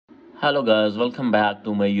Hello guys, welcome back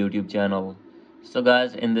to my YouTube channel. So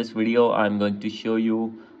guys, in this video I'm going to show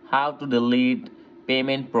you how to delete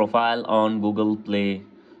payment profile on Google Play.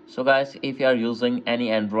 So guys, if you are using any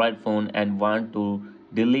Android phone and want to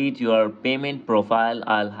delete your payment profile,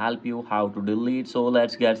 I'll help you how to delete. So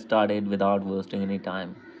let's get started without wasting any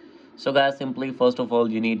time. So guys, simply first of all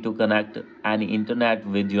you need to connect any internet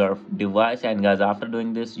with your device, and guys after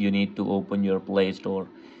doing this you need to open your Play Store.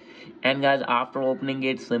 And guys after opening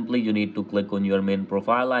it, simply you need to click on your main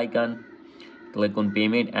profile icon, click on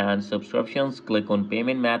payment and subscriptions, click on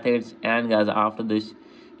payment methods, and guys after this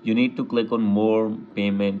you need to click on more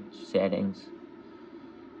payment settings.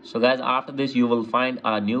 So guys after this you will find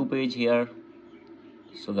a new page here.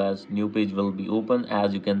 So guys, new page will be open.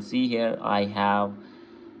 As you can see here, I have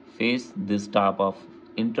faced this type of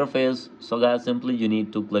interface. So guys simply you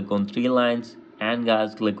need to click on three lines and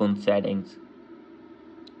guys click on settings.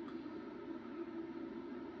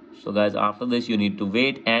 So guys after this you need to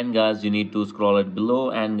wait, and guys you need to scroll it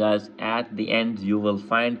below, and guys at the end you will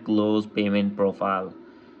find close payment profile.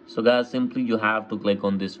 So guys simply you have to click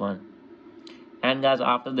on this one, and guys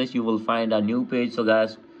after this you will find a new page. So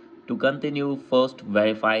guys, to continue, first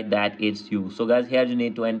verify that it's you. So guys here you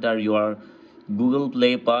need to enter your Google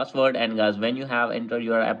Play password, and guys when you have entered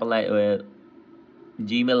your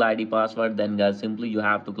Gmail ID password, then guys simply you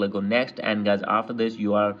have to click on next, and guys after this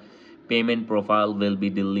your payment profile will be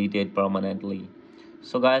deleted permanently.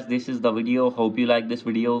 So guys, this is the video. Hope you like this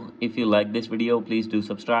video. If you like this video, please do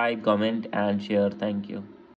subscribe, comment and share. Thank you.